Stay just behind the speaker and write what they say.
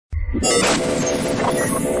Well,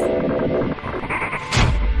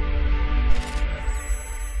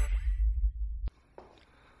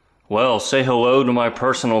 say hello to my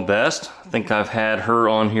personal best. I think I've had her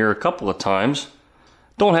on here a couple of times.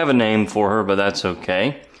 Don't have a name for her, but that's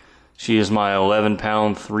okay. She is my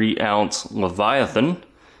 11-pound, 3-ounce Leviathan,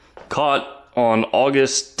 caught on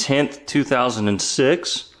August 10th,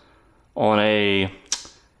 2006 on a,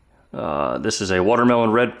 this is a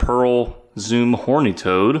watermelon red pearl zoom horny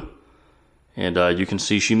toad. And you can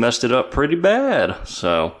see she messed it up pretty bad.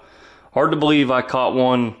 So, hard to believe I caught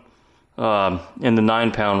one in the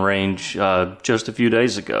 9-pound range just a few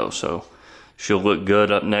days ago. So, she'll look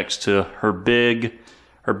good up next to her big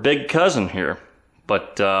cousin here.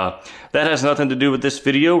 But that has nothing to do with this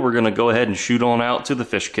video. We're going to go ahead and shoot on out to the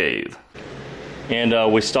fish cave.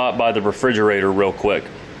 And we stopped by the refrigerator real quick.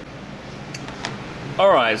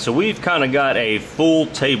 Alright, so we've kind of got a full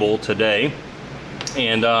table today.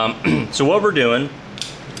 And so what we're doing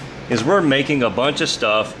is we're making a bunch of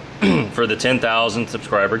stuff for the 10,000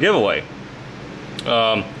 subscriber giveaway.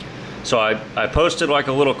 So I posted like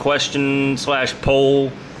a little question / poll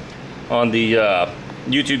on the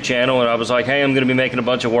YouTube channel, and I was like, hey, I'm going to be making a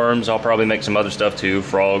bunch of worms. I'll probably make some other stuff too,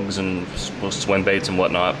 frogs and swim baits and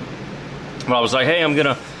whatnot. But I was like, hey, I'm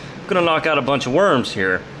gonna knock out a bunch of worms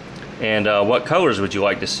here, and what colors would you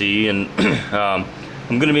like to see? And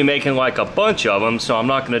I'm going to be making like a bunch of them, so I'm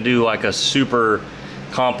not going to do like a super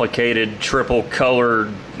complicated triple colored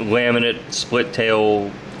laminate split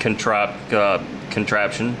tail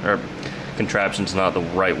contraption, or contraption's not the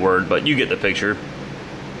right word, but you get the picture.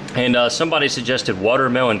 And somebody suggested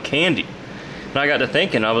watermelon candy, and I got to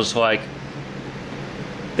thinking, I was like,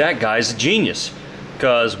 that guy's a genius,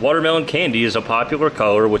 because watermelon candy is a popular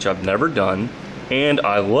color, which I've never done, and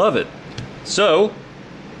I love it. So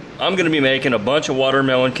I'm going to be making a bunch of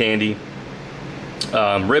watermelon candy,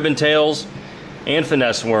 ribbon tails, and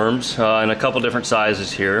finesse worms in a couple different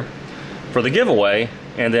sizes here for the giveaway.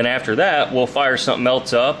 And then after that, we'll fire something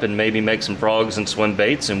else up and maybe make some frogs and swim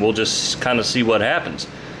baits, and we'll just kind of see what happens.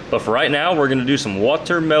 But for right now, we're going to do some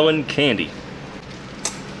watermelon candy.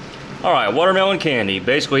 Alright, watermelon candy.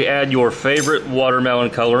 Basically add your favorite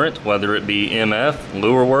watermelon colorant, whether it be MF,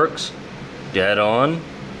 Lureworks, Dead On,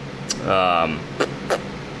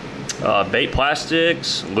 bait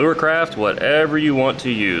plastics, Lurecraft, whatever you want to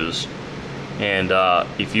use. And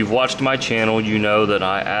if you've watched my channel, you know that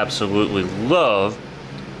I absolutely love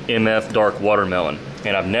MF dark watermelon,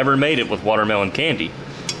 and I've never made it with watermelon candy,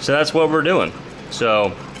 so that's what we're doing.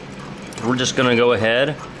 So we're just gonna go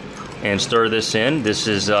ahead and stir this in. This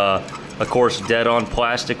is of course Dead On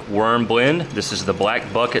plastic worm blend. This is the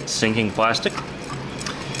black bucket sinking plastic,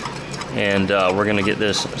 and we're gonna get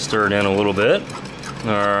this stirred in a little bit.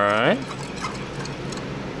 Alright.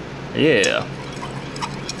 Yeah.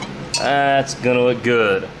 That's gonna look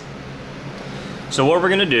good. So what we're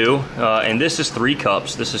gonna do, and this is 3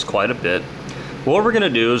 cups, this is quite a bit. What we're gonna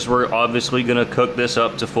do is we're obviously gonna cook this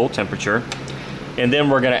up to full temperature, and then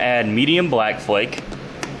we're gonna add medium black flake,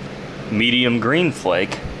 medium green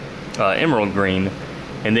flake, emerald green,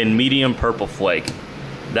 and then medium purple flake.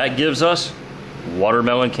 That gives us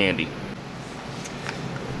watermelon candy.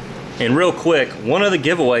 And real quick, one of the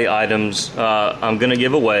giveaway items I'm going to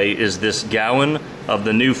give away is this gallon of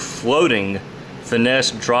the new floating finesse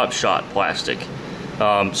drop shot plastic.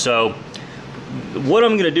 So what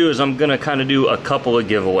I'm going to do is I'm going to kind of do a couple of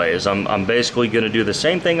giveaways. I'm basically going to do the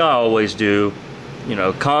same thing I always do. You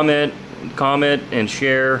know, comment and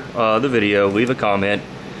share the video, leave a comment,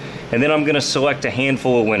 and then I'm going to select a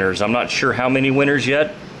handful of winners. I'm not sure how many winners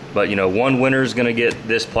yet, but you know, one winner is going to get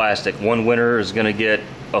this plastic, one winner is going to get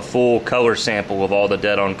a full color sample of all the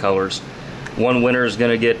Dead On colors, one winner is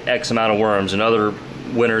going to get X amount of worms, another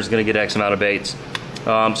winner is going to get X amount of baits.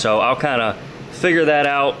 So I'll kind of figure that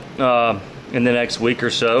out in the next week or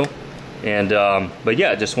so. And but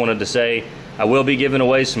yeah, just wanted to say I will be giving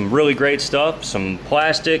away some really great stuff, some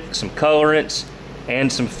plastic, some colorants, and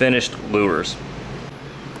some finished lures.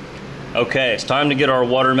 Okay, it's time to get our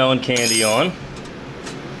watermelon candy on.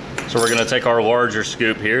 So we're going to take our larger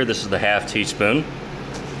scoop here. This is the ½ teaspoon.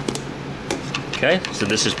 Okay, so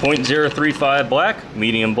this is 0.035 black,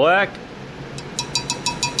 medium black.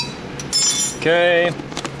 Okay.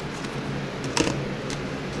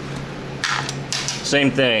 Same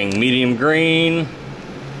thing, medium green.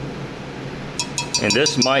 And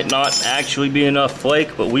this might not actually be enough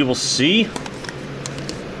flake, but we will see.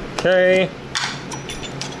 Okay.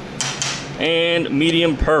 And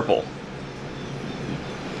medium purple.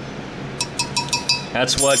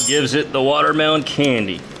 That's what gives it the watermelon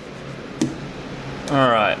candy.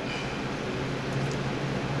 Alright.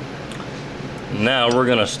 Now we're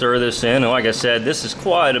gonna stir this in, and like I said, this is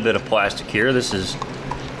quite a bit of plastic here. This is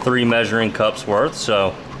 3 measuring cups worth,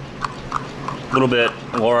 so a little bit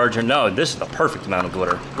larger. No, this is the perfect amount of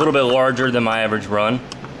glitter. A little bit larger than my average run.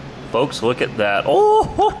 Folks, look at that. Oh,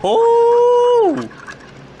 ho, ho.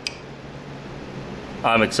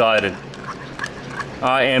 I'm excited.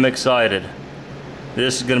 I am excited.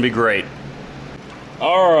 This is gonna be great.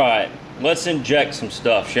 All right, let's inject some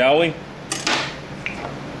stuff, shall we?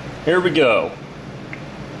 Here we go.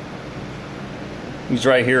 These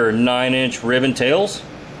right here are 9-inch ribbon tails.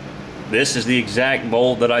 This is the exact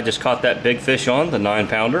mold that I just caught that big fish on, the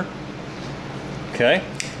 9-pounder. Okay.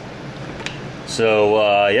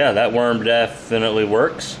 So, yeah, that worm definitely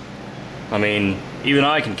works. I mean, even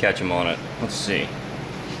I can catch them on it. Let's see.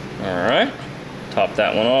 Alright. Top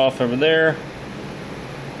that one off over there.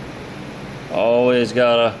 Always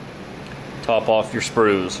gotta top off your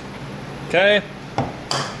sprues. Okay.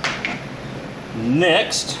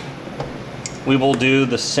 Next, we will do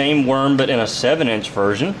the same worm but in a 7-inch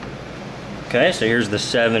version. Okay, so here's the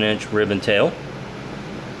 7-inch ribbon tail.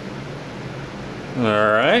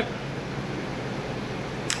 Alright.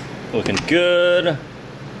 Looking good.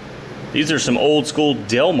 These are some old school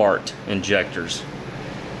Delmart injectors.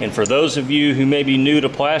 And for those of you who may be new to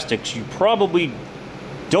plastics, you probably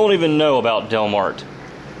don't even know about Delmart.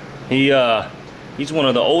 He's one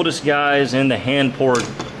of the oldest guys in the hand poured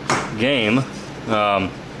game.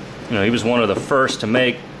 You know, he was one of the first to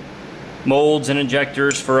make molds and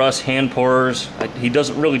injectors for us hand pourers. He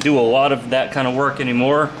doesn't really do a lot of that kind of work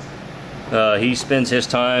anymore. He spends his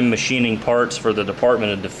time machining parts for the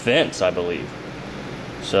Department of Defense, I believe.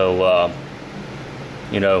 So,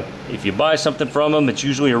 you know, if you buy something from him, it's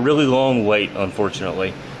usually a really long wait,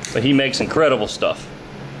 unfortunately. But he makes incredible stuff.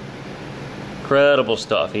 Incredible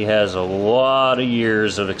stuff. He has a lot of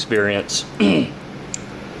years of experience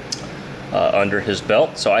under his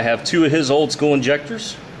belt. So I have 2 of his old school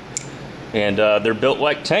injectors. And they're built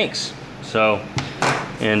like tanks. So,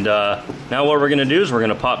 and now what we're gonna do is we're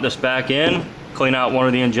gonna pop this back in, clean out one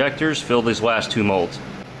of the injectors, fill these last 2 molds.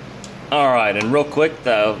 All right, and real quick,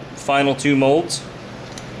 the final 2 molds.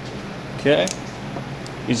 Okay,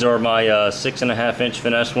 these are my 6.5-inch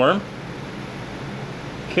finesse worm.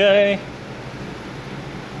 Okay,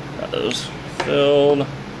 got those filled.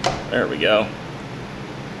 There we go.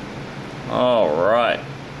 All right.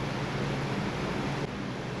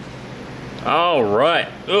 All right.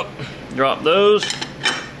 Oh, drop those.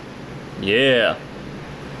 Yeah.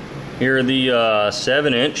 Here are the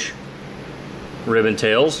 7-inch ribbon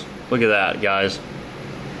tails. Look at that, guys.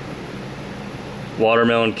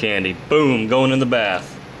 Watermelon candy. Boom, going in the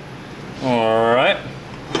bath. All right.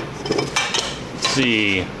 Let's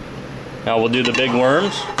see. Now we'll do the big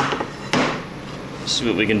worms. See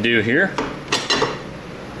what we can do here.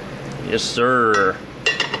 Yes, sir.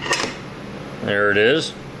 There it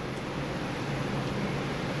is.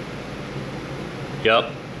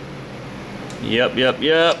 Yep.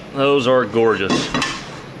 Yep. Those are gorgeous.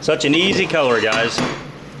 Such an easy color, guys.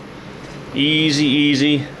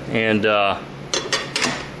 Easy. And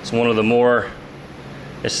it's one of the more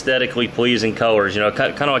aesthetically pleasing colors. You know,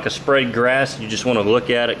 kind of like a sprayed grass. You just want to look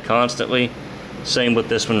at it constantly. Same with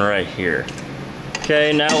this one right here.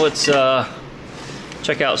 Okay, now let's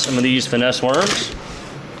check out some of these finesse worms.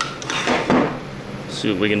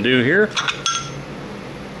 See what we can do here.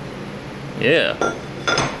 Yeah.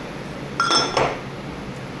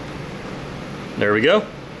 There we go.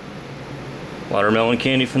 Watermelon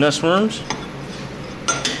candy finesse worms.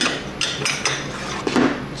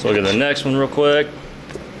 Let's look at the next one real quick.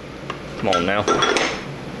 Come on now.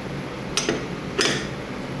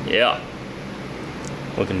 Yeah.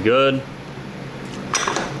 Looking good.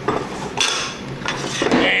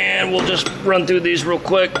 And we'll just run through these real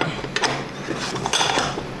quick.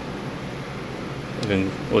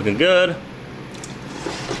 Looking good.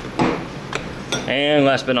 And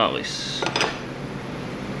last but not least,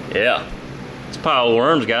 yeah, it's a pile of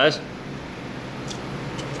worms, guys.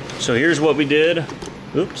 So here's what we did,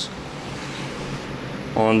 oops,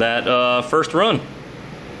 on that first run.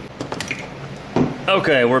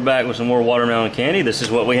 Okay, we're back with some more watermelon candy. This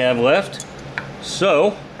is what we have left.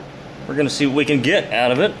 So we're gonna see what we can get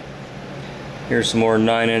out of it. Here's some more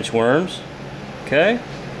 9-inch worms. Okay,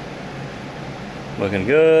 looking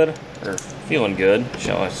good, or feeling good,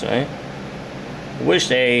 shall I say. I wish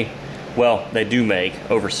well, they do make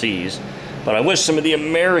overseas, but I wish some of the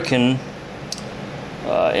American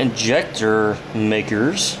injector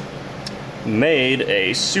makers made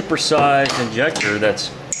a supersized injector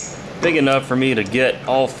that's big enough for me to get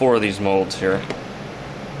all 4 of these molds here.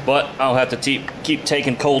 But I'll have to keep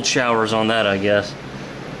taking cold showers on that, I guess.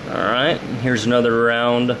 Alright, here's another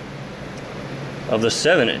round of the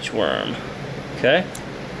 7-inch worm. Okay,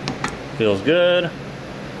 feels good.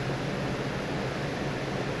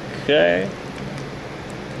 Okay.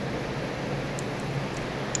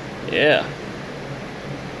 Yeah.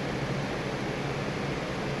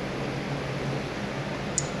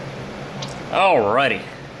 Alrighty.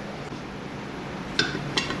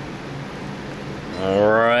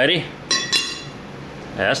 Alrighty.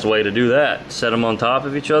 That's the way to do that. Set them on top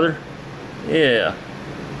of each other. Yeah.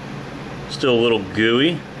 Still a little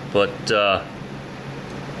gooey, but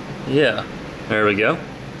yeah. There we go.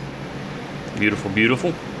 Beautiful,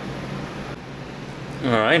 beautiful.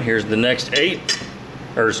 Alright, here's the next 8.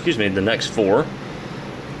 Or excuse me, the next 4.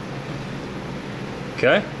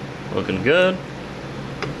 Okay. Looking good.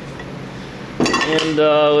 And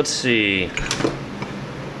let's see.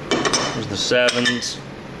 Here's the 7s.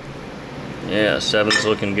 Yeah, 7's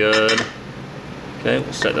looking good. Okay,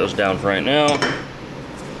 we'll set those down for right now.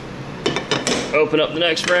 Open up the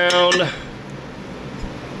next round.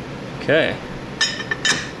 Okay.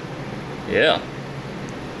 Yeah.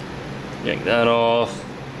 Yank that off.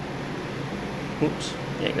 Oops.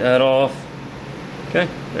 Yank that off. Okay,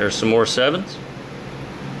 there's some more 7s.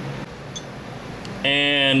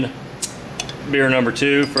 And beer number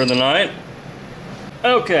 2 for the night.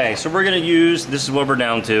 Okay, so we're gonna use, this is what we're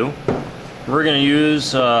down to. We're gonna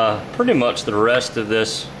use pretty much the rest of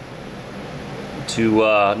this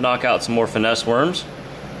to knock out some more finesse worms.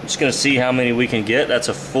 I'm just gonna see how many we can get. That's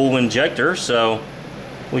a full injector, so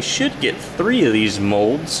we should get 3 of these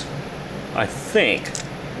molds, I think.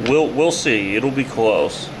 We'll see, it'll be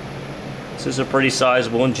close. This is a pretty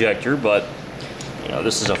sizable injector, but you know,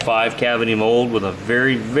 this is a 5 cavity mold with a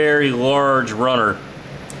very, very large runner.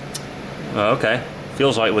 Okay,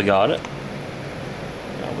 feels like we got it.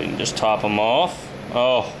 Now we can just top them off.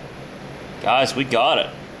 Oh, guys, we got it.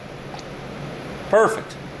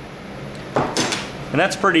 Perfect. And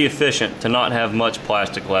that's pretty efficient to not have much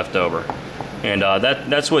plastic left over. And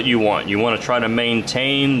that's what you want. You want to try to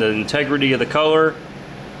maintain the integrity of the color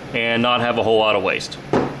and not have a whole lot of waste.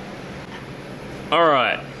 All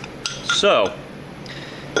right, so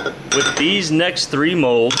with these next 3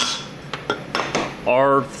 molds,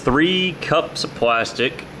 our 3 cups of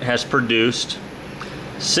plastic has produced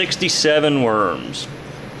 67 worms.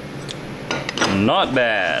 Not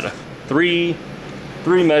bad. 3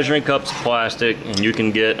 measuring cups of plastic and you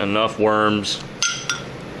can get enough worms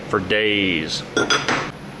for days.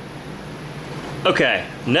 Okay,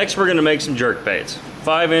 next we're gonna make some jerk baits.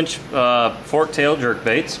 5-inch fork tail jerk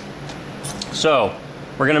baits. So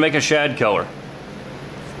we're gonna make a shad color.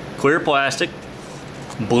 Clear plastic,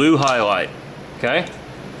 blue highlight. Okay,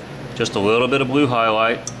 just a little bit of blue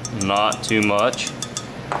highlight, not too much,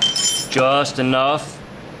 just enough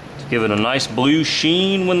to give it a nice blue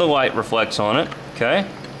sheen when the light reflects on it. Okay,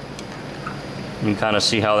 you can kind of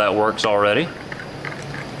see how that works already.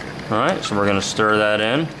 All right, so we're gonna stir that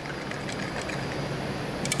in.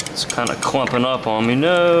 It's kind of clumping up on me.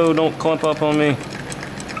 No, don't clump up on me.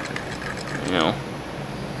 You know.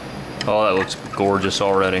 Oh, that looks gorgeous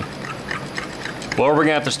already. Well, we're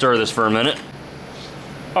gonna have to stir this for a minute.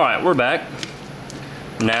 All right, we're back.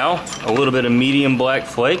 Now, a little bit of medium black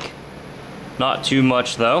flake. Not too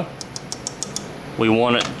much though. We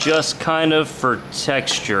want it just kind of for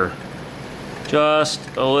texture. Just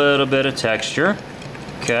a little bit of texture.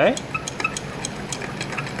 Okay.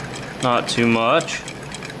 Not too much.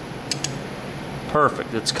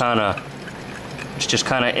 Perfect. It's just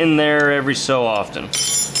kind of in there every so often.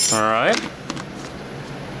 All right.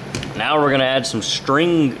 Now we're gonna add some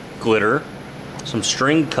string glitter, some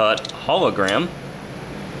string cut hologram.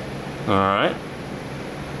 All right.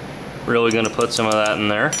 Really gonna put some of that in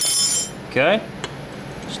there. Okay.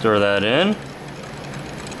 Stir that in.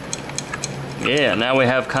 Yeah, now we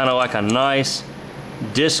have kind of like a nice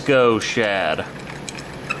disco shad.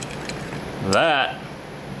 That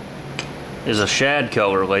is a shad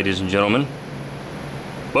color, ladies and gentlemen.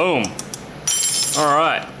 Boom. All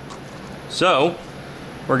right. So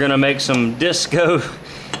we're gonna make some disco,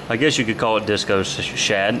 I guess you could call it disco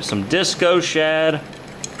shad, some disco shad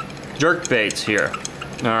jerk baits here.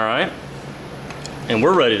 All right. And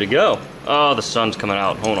we're ready to go. Oh, the sun's coming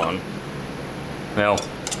out. Hold on. Well,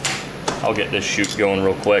 I'll get this shoot going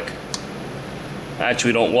real quick. I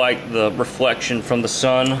actually don't like the reflection from the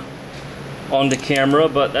sun on the camera,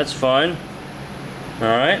 but that's fine. All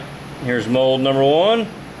right, here's mold number 1.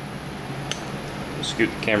 Scoot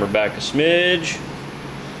the camera back a smidge.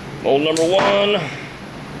 Mold number 1.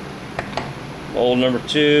 Mold number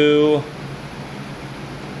 2.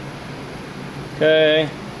 Okay.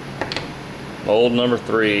 Mold number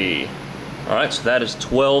 3. All right, so that is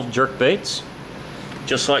 12 jerk baits.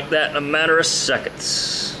 Just like that in a matter of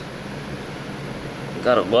seconds.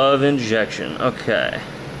 Gotta love injection. Okay,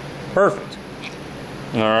 perfect.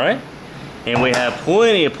 All right, and we have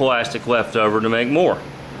plenty of plastic left over to make more.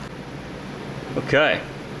 Okay,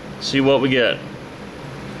 see what we get.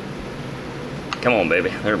 Come on, baby,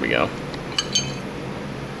 there we go.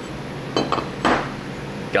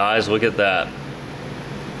 Guys, look at that.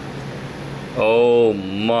 Oh,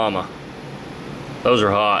 mama. Those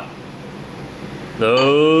are hot.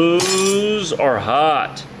 Those are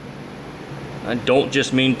hot. I don't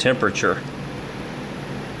just mean temperature.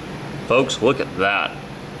 Folks, look at that.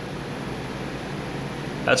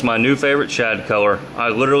 That's my new favorite shad color. I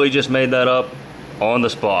literally just made that up on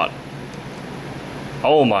the spot.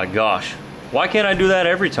 Oh my gosh. Why can't I do that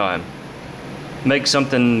every time? Make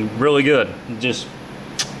something really good. Just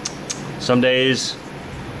some days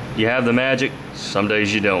you have the magic, some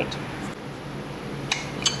days you don't.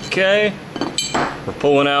 Okay, we're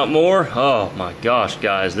pulling out more. Oh my gosh,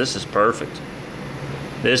 guys, this is perfect.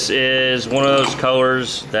 This is one of those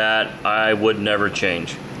colors that I would never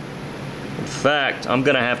change. In fact, I'm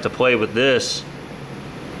gonna have to play with this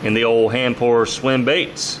in the old hand pour swim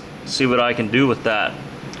baits. See what I can do with that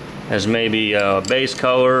as maybe a base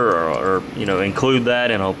color, or you know, include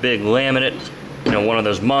that in a big laminate, you know, one of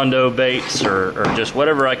those Mondo baits, or just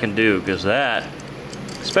whatever I can do, because that,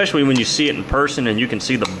 especially when you see it in person and you can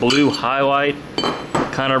see the blue highlight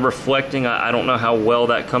kind of reflecting, I don't know how well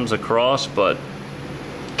that comes across, but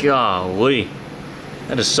golly,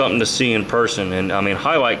 that is something to see in person. And I mean,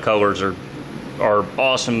 highlight colors are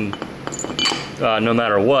awesome no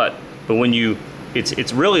matter what, but when you,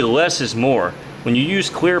 it's really less is more. When you use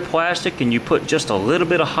clear plastic and you put just a little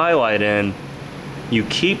bit of highlight in, you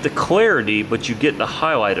keep the clarity, but you get the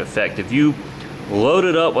highlight effect. If you load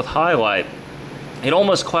it up with highlight, it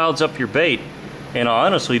almost clouds up your bait, and I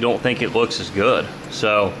honestly don't think it looks as good.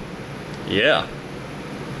 So, yeah.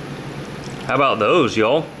 How about those,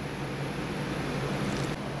 y'all?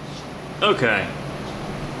 Okay.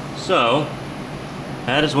 So,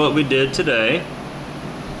 that is what we did today.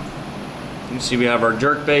 You can see we have our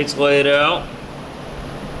jerk baits laid out.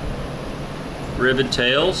 Ribbon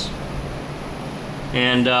tails.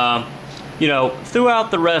 And you know, throughout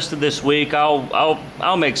the rest of this week,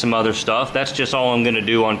 I'll make some other stuff. That's just all I'm gonna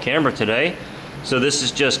do on camera today. So this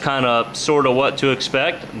is just kind of sort of what to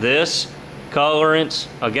expect. This, colorants,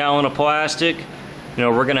 a gallon of plastic. You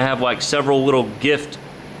know, we're gonna have like several little gift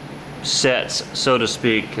sets, so to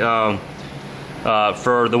speak, for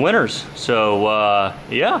the winners. So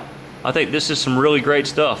yeah, I think this is some really great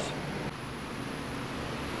stuff.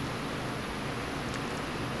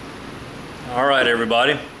 All right,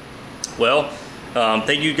 everybody. Well,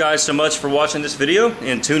 thank you guys so much for watching this video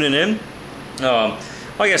and tuning in.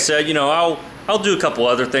 Like I said, you know, I'll do a couple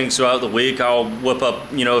other things throughout the week. I'll whip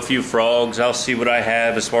up, you know, a few frogs. I'll see what I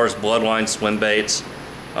have as far as bloodline swim baits.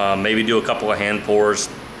 Maybe do a couple of hand pours.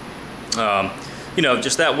 You know,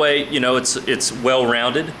 just that way, you know, it's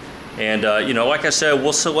well-rounded. And you know, like I said,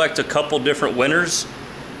 we'll select a couple different winners.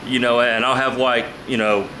 You know, and I'll have like, you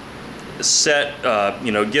know, set,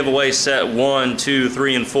 you know, giveaway set 1, 2,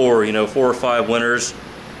 3, and 4, you know, 4 or 5 winners.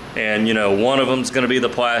 And, you know, one of them's going to be the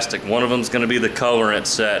plastic, one of them's going to be the colorant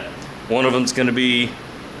set, one of them's going to be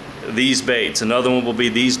these baits, another one will be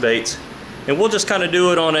these baits. And we'll just kind of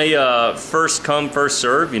do it on a first come, first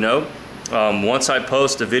serve, you know. Once I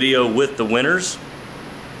post a video with the winners,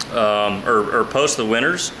 or post the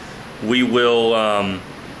winners, we will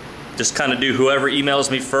just kind of do whoever emails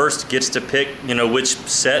me first gets to pick, you know, which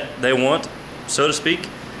set they want, so to speak.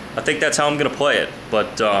 I think that's how I'm going to play it.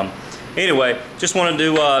 But anyway, just wanted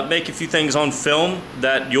to make a few things on film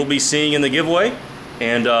that you'll be seeing in the giveaway.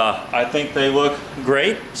 And I think they look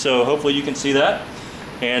great, so hopefully you can see that.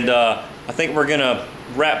 And I think we're going to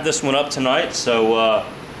wrap this one up tonight. So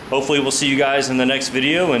hopefully we'll see you guys in the next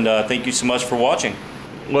video, and thank you so much for watching.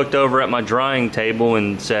 Looked over at my drying table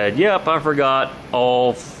and said, yep, I forgot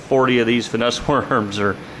all 40 of these finesse worms,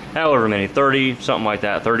 or however many, 30, something like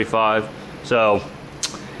that, 35. So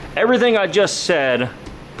everything I just said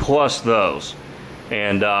plus those,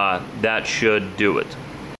 and that should do it.